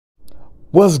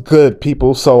What's good,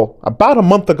 people? So about a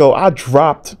month ago, I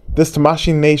dropped this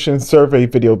Tamashii Nation survey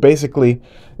video. Basically,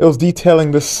 it was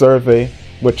detailing this survey,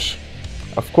 which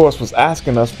of course was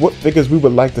asking us what figures we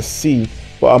would like to see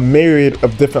for a myriad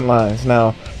of different lines.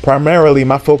 Now, primarily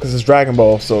my focus is Dragon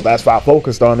Ball, so that's what I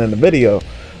focused on in the video.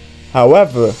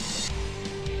 However,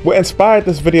 what inspired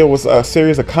this video was a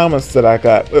series of comments that I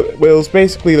got. It was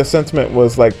basically, the sentiment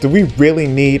was like, do we really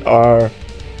need our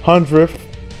 100th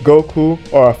Goku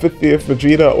or our 50th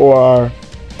Vegeta or our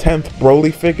 10th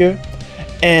Broly figure?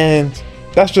 And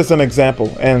that's just an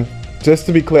example. And just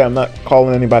to be clear, I'm not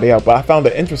calling anybody out, but I found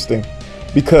it interesting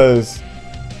because,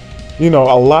 you know,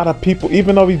 a lot of people,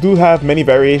 even though we do have many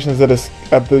variations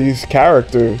of these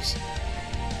characters,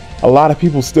 a lot of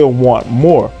people still want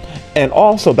more. And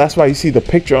also, that's why you see the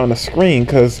picture on the screen,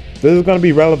 because this is going to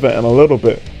be relevant in a little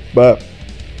bit. But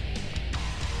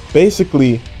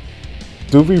basically,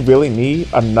 do we really need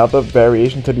another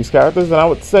variation to these characters? And I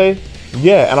would say,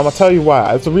 yeah, and I'm going to tell you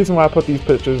why. It's the reason why I put these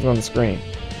pictures on the screen.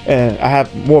 And I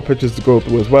have more pictures to go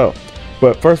through as well.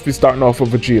 But first, we're starting off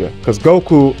with Vegeta, because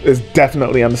Goku is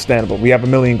definitely understandable. We have a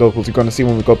million Gokus you're going to see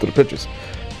when we go through the pictures.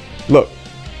 Look,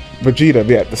 Vegeta,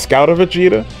 we have the Scouter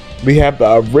Vegeta. We have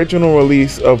the original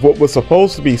release of what was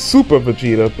supposed to be Super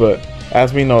Vegeta, but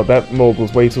as we know, that mold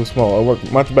was way too small. It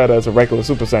worked much better as a regular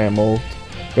Super Saiyan mold.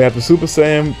 We have the Super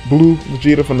Saiyan Blue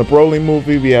Vegeta from the Broly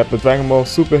movie. We have the Dragon Ball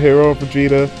Superhero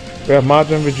Vegeta. We have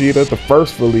Majin Vegeta, the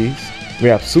first release. We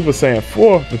have Super Saiyan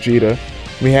 4 Vegeta.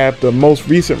 We have the most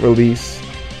recent release,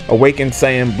 Awakened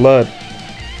Saiyan Blood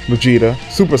Vegeta,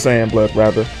 Super Saiyan Blood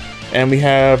rather. And we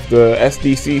have the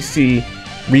SDCC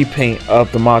repaint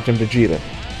of the Majin Vegeta.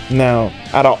 Now,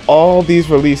 out of all these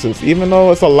releases, even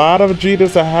though it's a lot of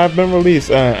Vegetas that have been released,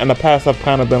 and in the past I've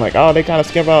kind of been like, oh, they kind of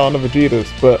skip out on the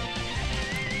Vegetas, but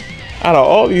out of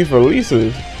all these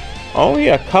releases, only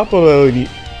a couple of the,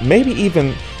 maybe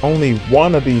even only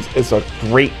one of these is a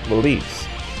great release.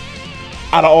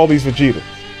 Out of all these Vegetas,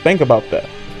 think about that.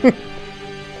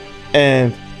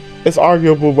 And it's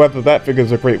arguable whether that figure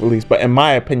is a great release, but in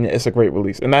my opinion, it's a great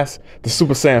release, and that's the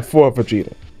Super Saiyan 4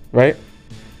 Vegeta, right?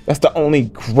 That's the only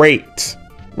great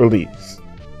release.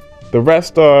 The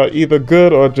rest are either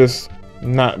good or just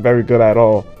not very good at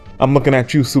all. I'm looking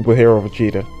at you, Superhero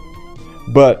Vegeta.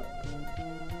 But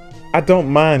I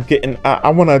don't mind getting, I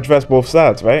want to address both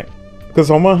sides, right?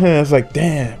 Because on one hand, it's like,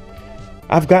 damn,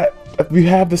 we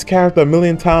have this character a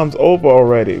million times over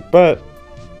already. But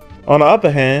on the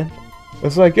other hand,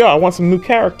 it's like, yo, I want some new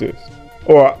characters.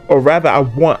 Or rather, I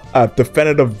want a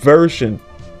definitive version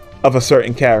of a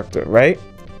certain character, right?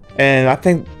 And I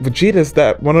think Vegeta is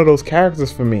one of those characters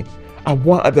for me. I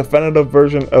want a definitive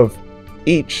version of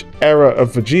each era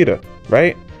of Vegeta,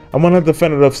 right? I want a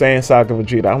definitive Saiyan Saga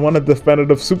Vegeta. I want a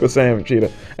definitive Super Saiyan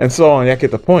Vegeta, and so on. You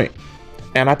get the point.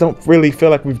 And I don't really feel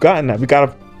like we've gotten that. We got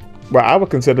what I would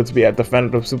consider to be a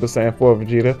definitive Super Saiyan 4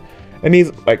 Vegeta. And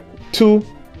these, like, 2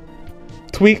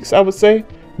 tweaks, I would say.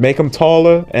 Make him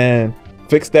taller and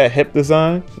fix that hip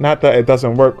design. Not that it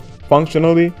doesn't work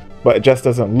functionally, but it just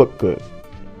doesn't look good.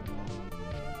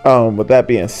 With that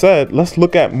being said, let's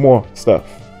look at more stuff.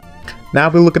 Now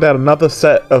we're looking at another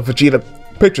set of Vegeta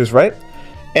pictures, right?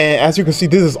 And as you can see,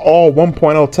 this is all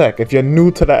 1.0 tech. If you're new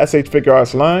to the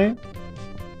shfiguarts line,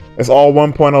 it's all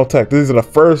 1.0 tech. These are the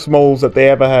first molds that they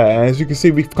ever had. And as you can see,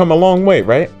 we've come a long way,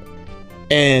 right?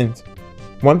 And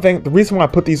one thing, the reason why I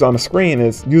put these on the screen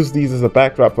is use these as a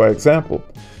backdrop for example.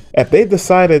 If they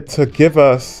decided to give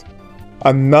us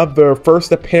another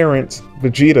first appearance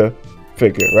Vegeta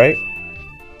figure, right?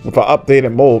 With an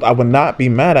updated mold, I would not be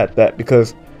mad at that,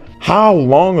 because how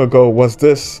long ago was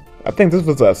this? I think this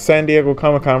was a San Diego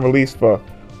Comic-Con release for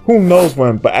who knows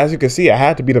when, but as you can see, it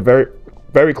had to be the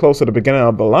very close to the beginning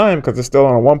of the line because it's still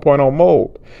on a 1.0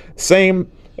 mold.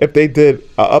 Same if they did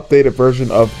an updated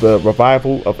version of the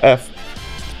revival of F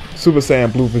Super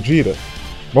Saiyan Blue Vegeta.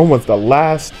 When was the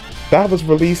last? That was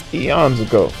released eons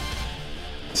ago.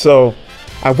 So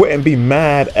I wouldn't be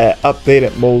mad at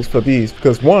updated molds for these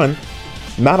because one,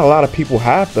 not a lot of people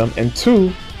have them, and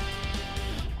two,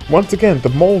 once again, the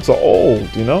molds are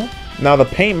old, you know? Now the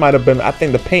paint might have been, I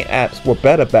think the paint apps were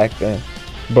better back then,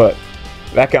 but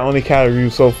that can only carry you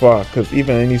so far, because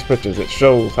even in these pictures, it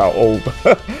shows how old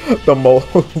the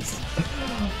molds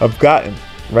have gotten,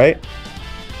 right?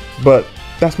 But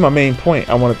that's my main point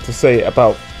I wanted to say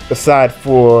about, aside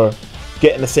for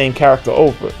getting the same character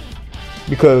over,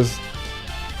 because,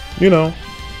 you know,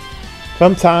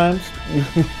 sometimes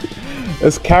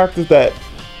there's characters that,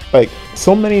 like,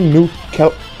 so many new,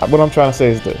 what I'm trying to say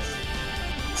is this.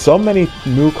 So many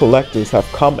new collectors have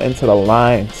come into the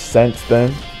line since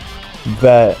then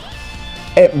that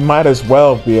it might as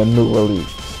well be a new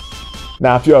release.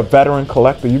 Now, if you're a veteran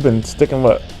collector, you've been sticking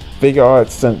with figure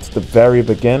arts since the very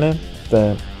beginning,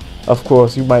 then of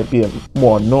course you might be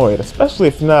more annoyed, especially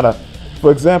if you're not a,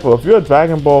 for example, if you're a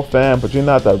Dragon Ball fan, but you're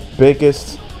not the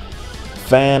biggest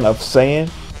fan of Saiyan,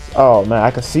 oh man,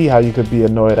 I can see how you could be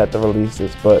annoyed at the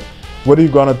releases, but what are you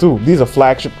gonna do? These are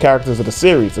flagship characters of the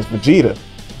series. It's Vegeta,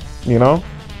 you know?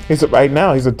 Right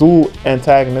now, he's a dual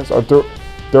antagonist, or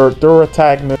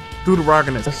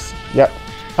deuteragonist. Yep.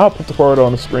 I'll put the word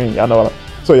on the screen. Y'all know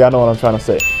y'all know what I'm trying to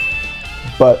say.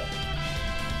 But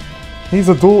he's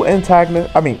a dual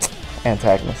antagonist.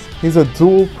 He's a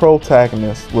dual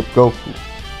protagonist with Goku,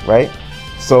 right?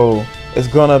 So he's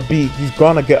gonna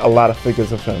get a lot of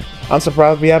figures of him. I'm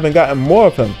surprised we haven't gotten more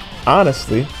of him,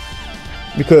 honestly,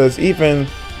 because even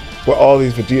with all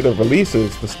these Vegeta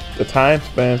releases, the time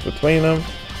spans between them,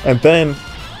 and then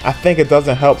I think it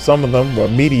doesn't help some of them were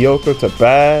mediocre to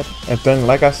bad. And then,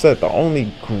 like I said, the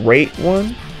only great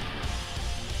one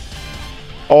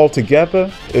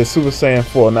altogether is Super Saiyan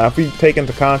 4. Now, if we take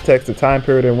into context the time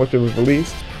period in which it was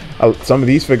released, some of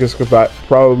these figures could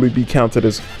probably be counted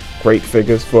as great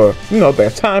figures for, you know, their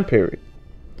time period.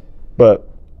 But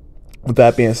with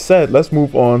that being said, let's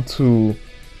move on to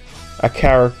a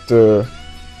character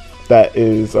that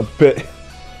is a bit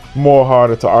more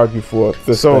harder to argue for.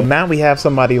 So now we have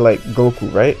somebody like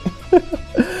Goku, right?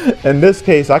 In this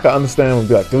case, I can understand and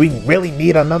be like, do we really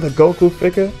need another Goku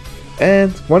figure?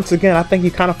 And once again, I think he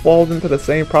kind of falls into the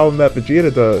same problem that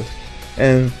Vegeta does.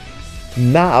 And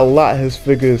not a lot of his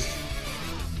figures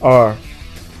are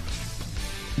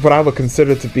what I would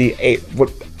consider to be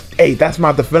hey, that's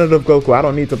my definitive Goku. I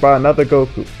don't need to buy another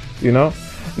Goku, you know?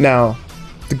 Now,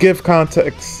 to give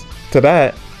context to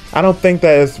that, I don't think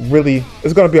that it's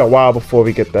going to be a while before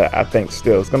we get that. I think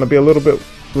still it's going to be a little bit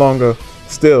longer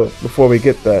still before we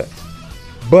get that.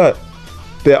 But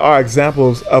there are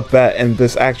examples of that in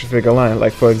this action figure line.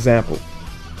 Like, for example,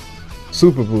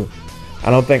 Super Buu. I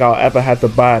don't think I'll ever have to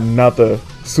buy another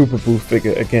Super Buu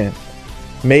figure again.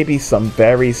 Maybe some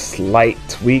very slight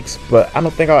tweaks, but I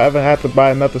don't think I'll ever have to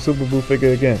buy another Super Buu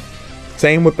figure again.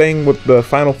 Same thing with the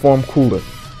Final Form Cooler.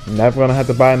 Never gonna have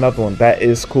to buy another one. That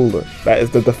is Cooler. That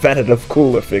is the definitive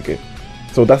Cooler figure.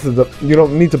 So you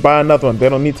don't need to buy another one. They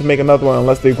don't need to make another one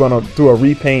unless they're gonna do a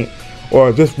repaint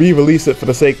or just re-release it for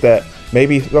the sake that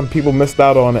maybe some people missed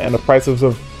out on it and the prices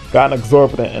have gotten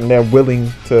exorbitant and they're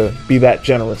willing to be that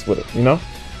generous with it, you know?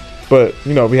 But,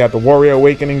 you know, we have the Warrior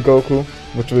Awakening Goku,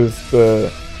 which was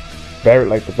the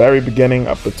very beginning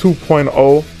of the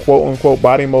 2.0 quote-unquote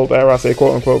body mold era. I say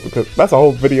quote-unquote because that's a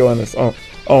whole video in its own.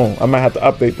 I might have to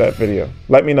update that video.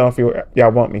 Let me know if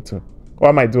y'all want me to. Or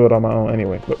I might do it on my own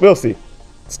anyway, but we'll see.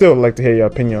 Still like to hear your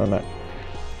opinion on that.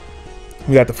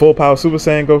 We got the full power Super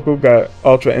Saiyan Goku, got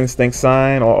Ultra Instinct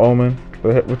Sign or Omen,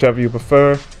 whichever you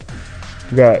prefer.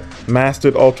 We got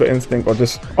Mastered Ultra Instinct or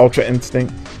just Ultra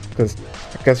Instinct, because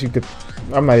I guess you could,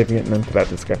 I'm not even getting into that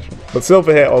discussion. But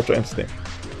Silverhair Ultra Instinct.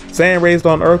 Saiyan Raised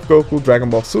on Earth Goku, Dragon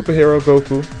Ball Superhero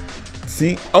Goku.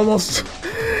 See,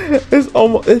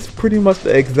 it's pretty much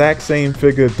the exact same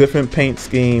figure, different paint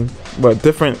scheme, but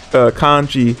different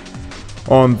kanji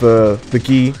on the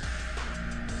gi.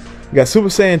 We got Super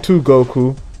Saiyan 2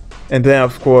 Goku, and then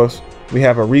of course we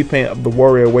have a repaint of the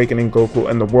Warrior Awakening Goku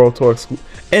and the World Tour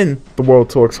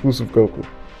exclusive Goku.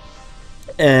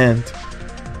 And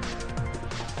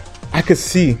I could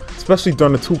see, especially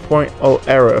during the 2.0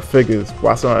 era of figures,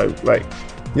 why somebody like,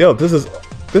 yo,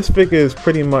 this figure is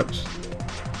pretty much,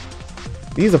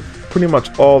 these are pretty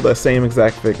much all the same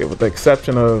exact figure with the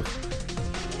exception of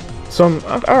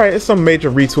it's some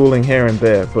major retooling here and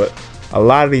there, but a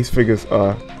lot of these figures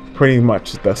are pretty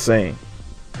much the same.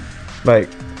 Like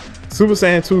Super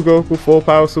Saiyan 2 Goku, Full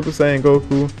Power Super Saiyan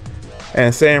Goku,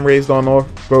 and Saiyan Raised on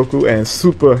Earth Goku, and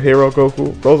Superhero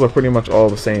Goku, those are pretty much all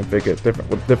the same figure,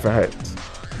 with different heads.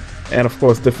 And of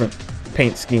course different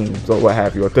paint schemes or what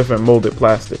have you, or different molded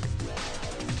plastic.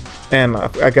 And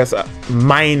I guess a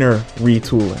minor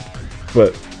retooling.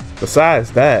 But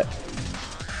besides that,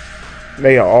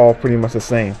 they are all pretty much the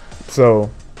same. So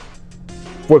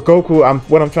with Goku,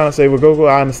 what I'm trying to say with Goku,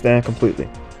 I understand completely.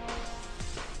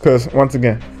 Because once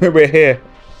again, we're here.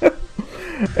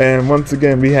 And once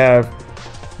again, we have,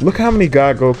 look how many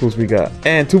God Gokus we got.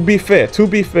 And to be fair,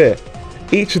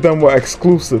 each of them were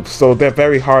exclusive, so they're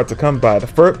very hard to come by.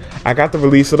 I got the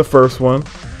release of the first one.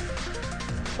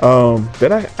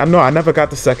 Did I? No, I never got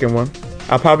the second one.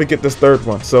 I'll probably get this third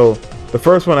one. So the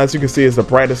first one, as you can see, is the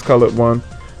brightest colored one.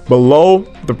 Below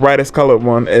the brightest colored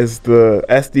one is the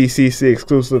SDCC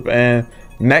exclusive, and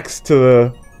next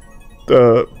to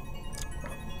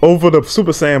over the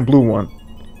Super Saiyan Blue one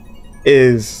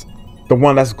is the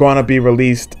one that's going to be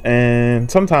released in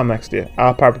sometime next year.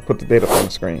 I'll probably put the date up on the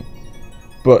screen.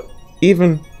 But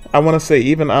even, I want to say,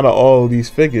 even out of all of these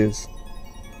figures,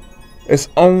 it's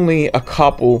only a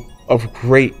couple of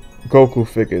great Goku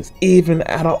figures, even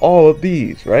out of all of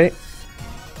these, right?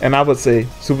 And I would say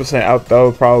Super Saiyan out, that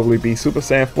would probably be Super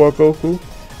Saiyan 4 Goku.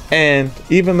 And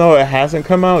even though it hasn't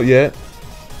come out yet,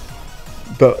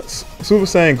 the Super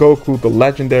Saiyan Goku, the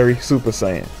legendary Super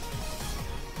Saiyan,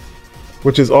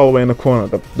 which is all the way in the corner,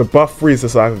 the buff Frieza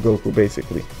Saga Goku,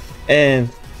 basically. And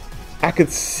I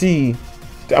could see,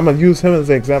 I'm gonna use him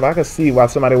as an example, I could see why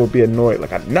somebody would be annoyed,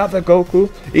 like another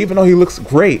Goku, even though he looks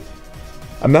great,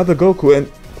 another Goku.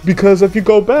 And because if you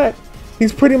go back,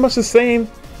 he's pretty much the same,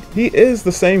 he is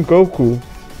the same Goku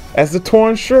as the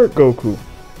torn shirt Goku.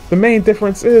 The main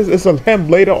difference is it's him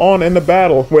later on in the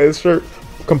battle where his shirt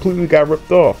completely got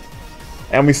ripped off,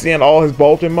 and we seeing all his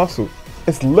bulging muscle.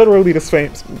 It's literally the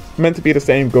same, meant to be the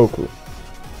same Goku.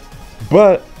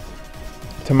 But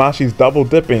Tamashii's double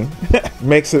dipping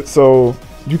makes it so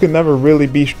you can never really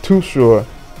be too sure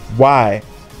why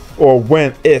or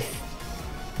when, if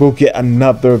we'll get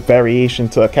another variation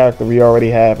to a character we already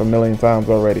have a million times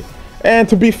already. And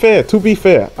to be fair,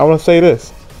 I want to say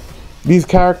this. These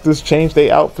characters change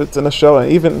their outfits in the show,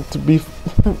 and even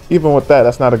with that,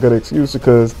 that's not a good excuse,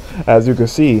 because as you can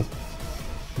see,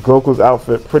 Goku's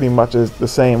outfit pretty much is the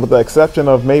same, with the exception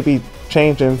of maybe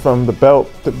changing from the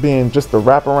belt to being just the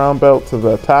wraparound belt to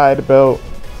the tied belt,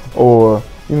 or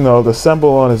you know, the symbol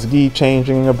on his gi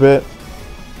changing a bit.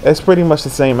 It's pretty much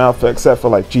the same outfit except for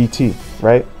like GT,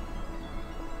 right?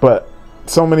 But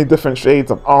so many different shades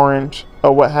of orange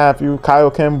or what have you.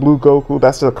 Kaioken Blue Goku,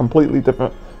 that's a completely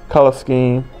different color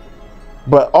scheme.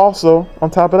 But also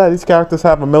on top of that, these characters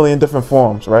have a million different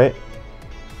forms, right?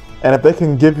 And if they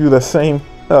can give you the same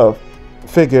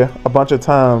figure a bunch of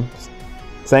times,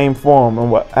 same form and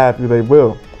what have you, they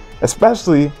will.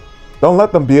 Especially, don't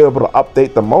let them be able to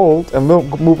update the mold. And we'll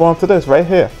move on to this right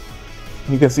here.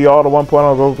 You can see all the 1.0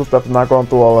 Goku stuff. I'm not going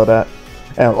through all of that.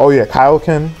 And oh yeah,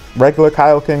 Kaioken, regular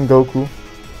Kaioken Goku,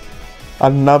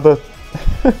 another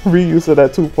reuse of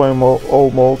that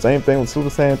 2.0 mold. Same thing with Super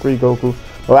Saiyan 3 Goku.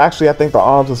 Well, actually, I think the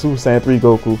arms of Super Saiyan 3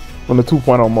 Goku from the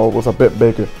 2.0 mold was a bit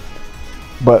bigger.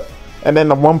 And then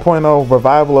the 1.0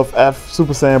 revival of F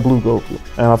Super Saiyan Blue Goku,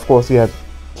 and of course he had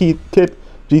Kid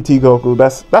GT Goku.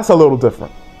 That's a little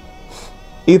different.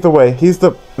 Either way, he's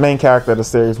the main character of the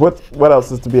series. What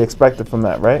else is to be expected from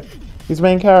that, right? He's the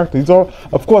main character.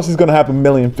 Of course he's gonna have a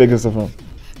million figures of him.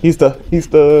 He's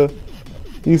the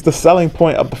selling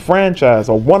point of the franchise,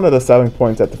 or one of the selling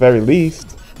points at the very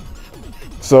least.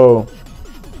 So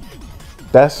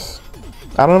that's,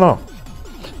 I don't know.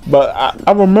 But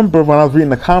I remember when I was reading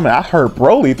the comment, I heard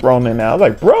Broly thrown in there. I was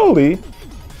like, Broly?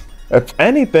 If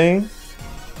anything,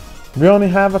 we only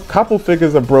have a couple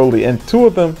figures of Broly, and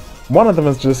one of them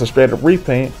is just a straight up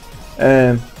repaint,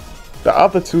 and the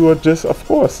other two are just, of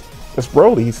course, it's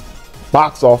Broly's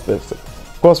box office.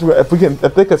 Of course,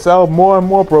 if they could sell more and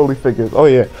more Broly figures, oh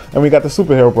yeah, and we got the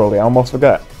superhero Broly, I almost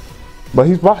forgot. But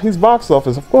he's box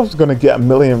office, of course, he's gonna get a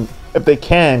million if they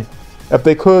can. If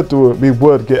they could do it, we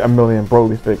would get a million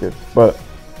Broly figures. But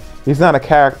he's not a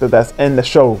character that's in the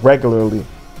show regularly.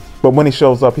 But when he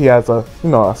shows up, he has a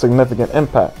significant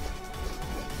impact.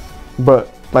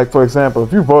 But like, for example,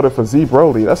 if you voted for Z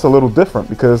Broly, that's a little different,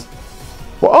 because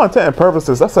for all intent and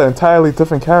purposes, that's an entirely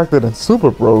different character than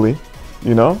Super Broly.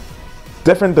 You know,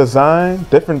 different design,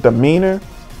 different demeanor,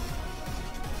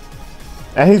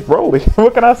 and he's Broly.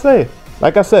 What can I say?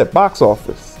 Like I said, box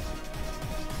office.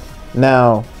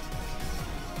 Now,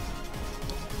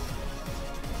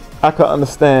 I could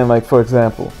understand, like, for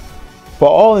example, for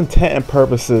all intent and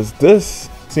purposes, this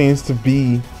seems to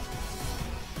be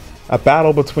a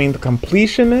battle between the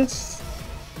completionists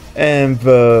and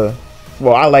the,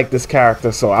 well, I like this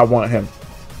character, so I want him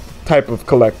type of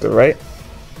collector, right?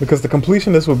 Because the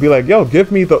completionist would be like, yo,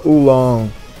 give me the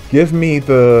Oolong, give me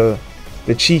the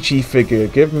Chi-Chi figure,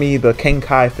 give me the King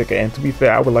Kai figure. And to be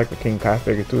fair, I would like the King Kai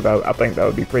figure too. I think that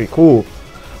would be pretty cool.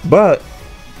 But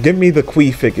give me the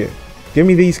Kui figure. Give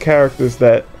me these characters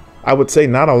that I would say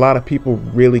not a lot of people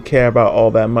really care about all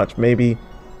that much. Maybe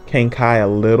King Kai a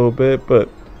little bit, but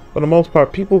for the most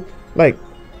part, people, like,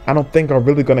 I don't think are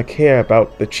really going to care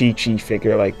about the Chi-Chi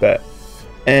figure like that.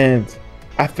 And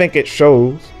I think it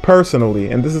shows, personally,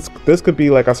 and this could be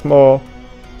like a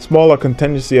smaller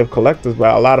contingency of collectors,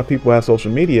 but a lot of people have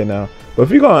social media now. But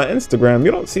if you go on Instagram,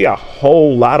 you don't see a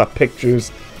whole lot of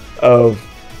pictures of,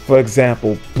 for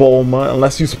example, Bulma,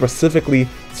 unless you specifically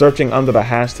searching under the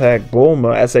hashtag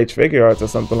Bulma shfiguarts or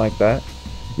something like that.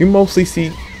 You mostly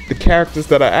see the characters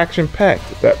that are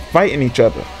action-packed, that fighting each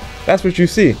other. That's what you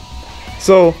see.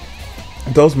 So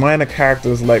those minor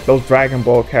characters, like those Dragon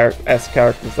Ball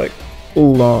characters like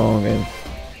Oolong and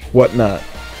whatnot,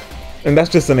 and that's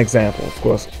just an example, of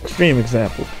course, extreme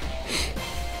example.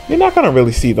 You're not gonna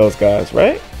really see those guys,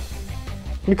 right?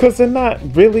 Because they're not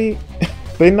really,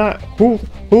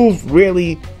 who's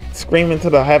really screaming to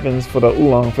the heavens for the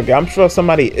Oolong figure. I'm sure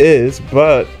somebody is,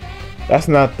 but that's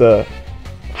not the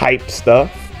hype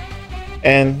stuff.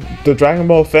 And the Dragon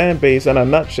Ball fan base, in a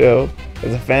nutshell,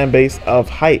 is a fan base of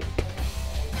hype.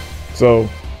 So,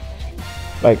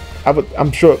 like,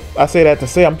 I'm sure, I say that to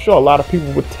say, I'm sure a lot of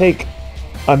people would take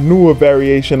a newer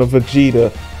variation of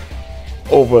Vegeta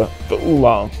over the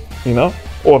Oolong, you know,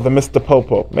 or the Mr.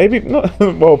 Popo. Maybe, no,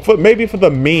 well, maybe for the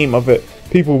meme of it,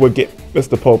 people would get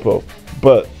Mr. Popo,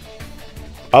 but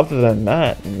other than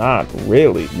that, not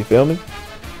really. You feel me?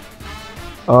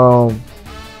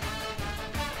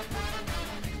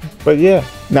 But yeah.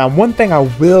 Now, one thing I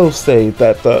will say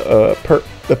that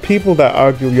the people that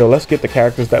argue, yo, let's get the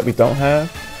characters that we don't have,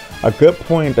 a good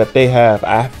point that they have,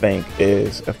 I think,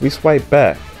 is if we swipe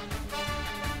back,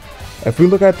 if we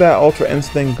look at that Ultra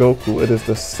Instinct Goku, it is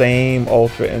the same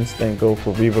Ultra Instinct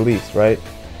Goku re-release, right?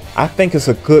 I think it's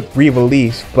a good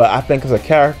re-release, but I think it's a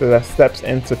character that steps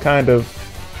into kind of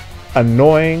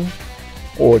annoying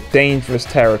or dangerous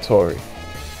territory.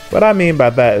 What I mean by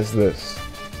that is this.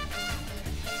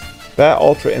 That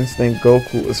Ultra Instinct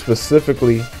Goku is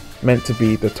specifically meant to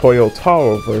be the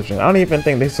Toyotaro version. I don't even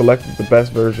think they selected the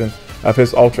best version of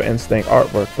his Ultra Instinct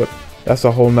artwork, but that's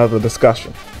a whole nother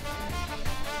discussion.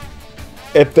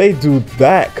 If they do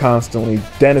that constantly,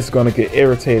 then it's going to get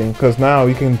irritating, because now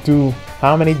you can do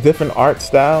how many different art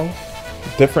styles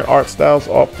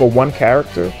for one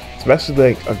character, especially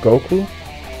like a Goku.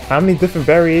 How many different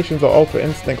variations of Ultra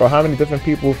Instinct, or how many different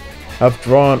people have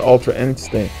drawn Ultra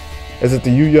Instinct? Is it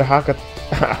the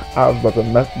I was about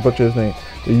to butcher his name.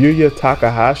 The Yuya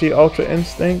Takahashi Ultra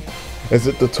Instinct? Is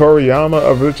it the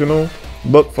Toriyama original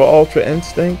look for Ultra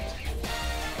Instinct?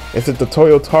 Is it the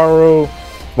Toyotaro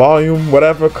volume,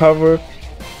 whatever cover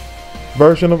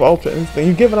version of Ultra Instinct?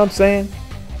 You get what I'm saying?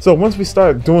 So once we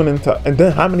start doing and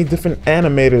then how many different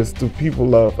animators do people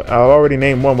love? I already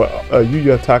named one with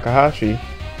Yuya Takahashi,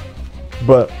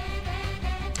 but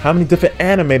how many different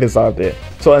animators are there?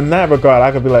 So in that regard,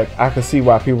 I could be like, I could see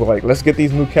why people are like, let's get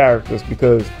these new characters,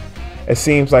 because it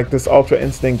seems like this Ultra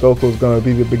Instinct Goku is going to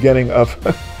be the beginning of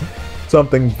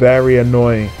something very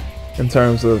annoying in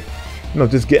terms of, you know,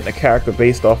 just getting a character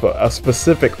based off of a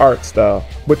specific art style,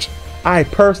 which I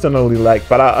personally like,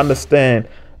 but I understand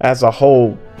as a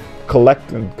whole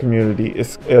collecting community,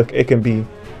 it can be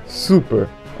super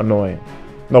annoying.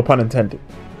 No pun intended.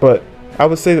 But I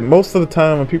would say that most of the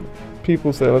time when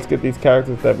people say, let's get these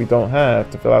characters that we don't have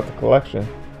to fill out the collection,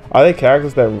 are they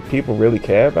characters that people really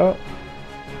care about?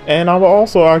 And I will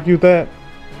also argue that,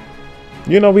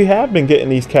 you know, we have been getting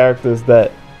these characters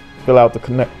that fill out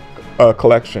the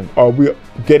collection, or we're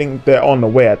getting there on the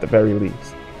way at the very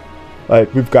least.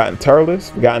 Like, we've gotten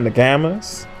Turles, we've gotten the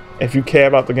Gammas, if you care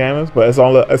about the Gammas, but it's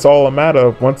all a matter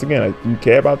of, once again, like, you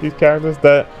care about these characters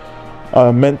that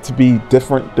are meant to be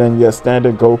different than your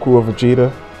standard Goku or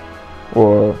Vegeta,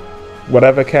 or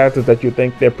whatever characters that you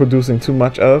think they're producing too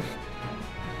much of.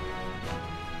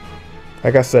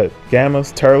 Like I said,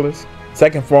 Gammas, Turles,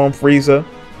 second form Frieza,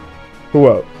 who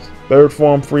else? Third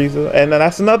form Frieza. And then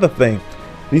that's another thing.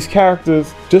 These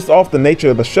characters, just off the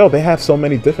nature of the show, they have so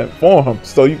many different forms.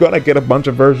 So you're gonna get a bunch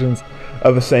of versions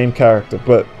of the same character.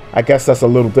 But I guess that's a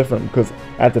little different, because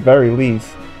at the very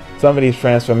least, some of these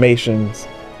transformations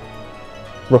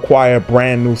require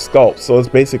brand new sculpts. So it's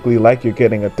basically like you're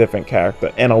getting a different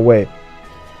character in a way.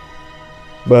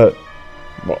 But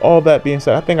all that being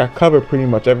said, I think I covered pretty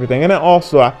much everything. And then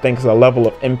also, I think it's a level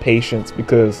of impatience,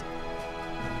 because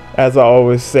as I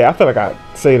always say, I feel like I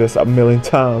say this a million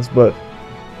times, but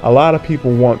a lot of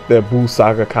people want their Buu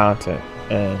Saga content,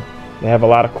 and they have a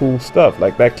lot of cool stuff.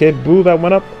 Like that Kid Buu that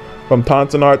went up from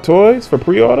Taunton Art Toys for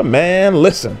pre-order. Man,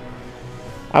 listen,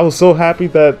 I was so happy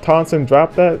that Taunton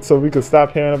dropped that so we could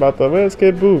stop hearing about the where's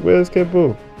Kid Buu, where's Kid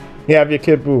Buu. You have your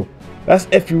Kid Buu. That's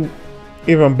if you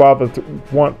even bother to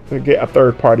want to get a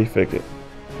third-party figure.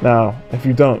 Now, if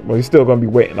you don't, well, you're still going to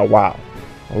be waiting a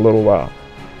little while.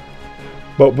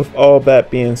 But with all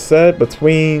that being said,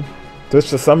 just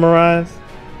to summarize,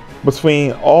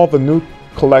 between all the new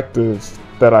collectors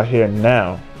that are here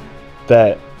now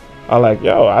that are like,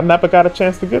 yo, I never got a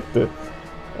chance to get this,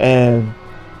 and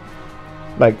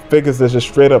like figures that just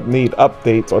straight up need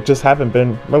updates or just haven't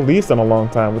been released in a long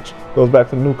time, which goes back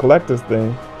to the new collectors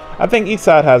thing, I think each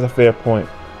side has a fair point.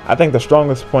 I think the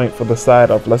strongest point for the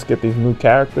side of let's get these new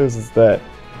characters is that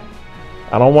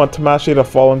I don't want Tamashii to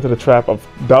fall into the trap of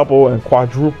double and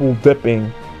quadruple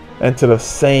dipping into the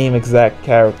same exact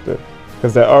character,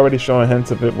 because they're already showing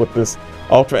hints of it with this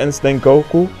Ultra Instinct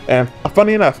Goku. And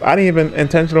funny enough, I didn't even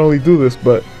intentionally do this,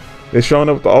 but they're showing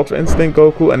it with the Ultra Instinct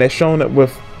Goku, and they're showing it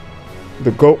with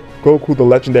the Goku, the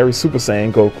legendary Super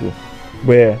Saiyan Goku,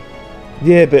 where,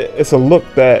 yeah, it's a look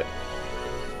that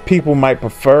people might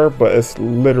prefer, but it's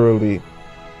literally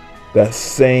the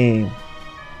same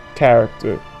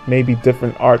character, maybe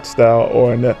different art style,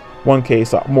 or in the one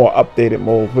case, a more updated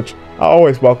mold, which I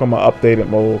always welcome an updated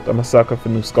mold. I'm a sucker for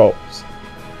new sculpts.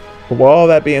 But with all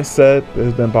that being said, this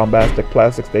has been Bombastic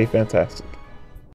Plastics. Stay fantastic.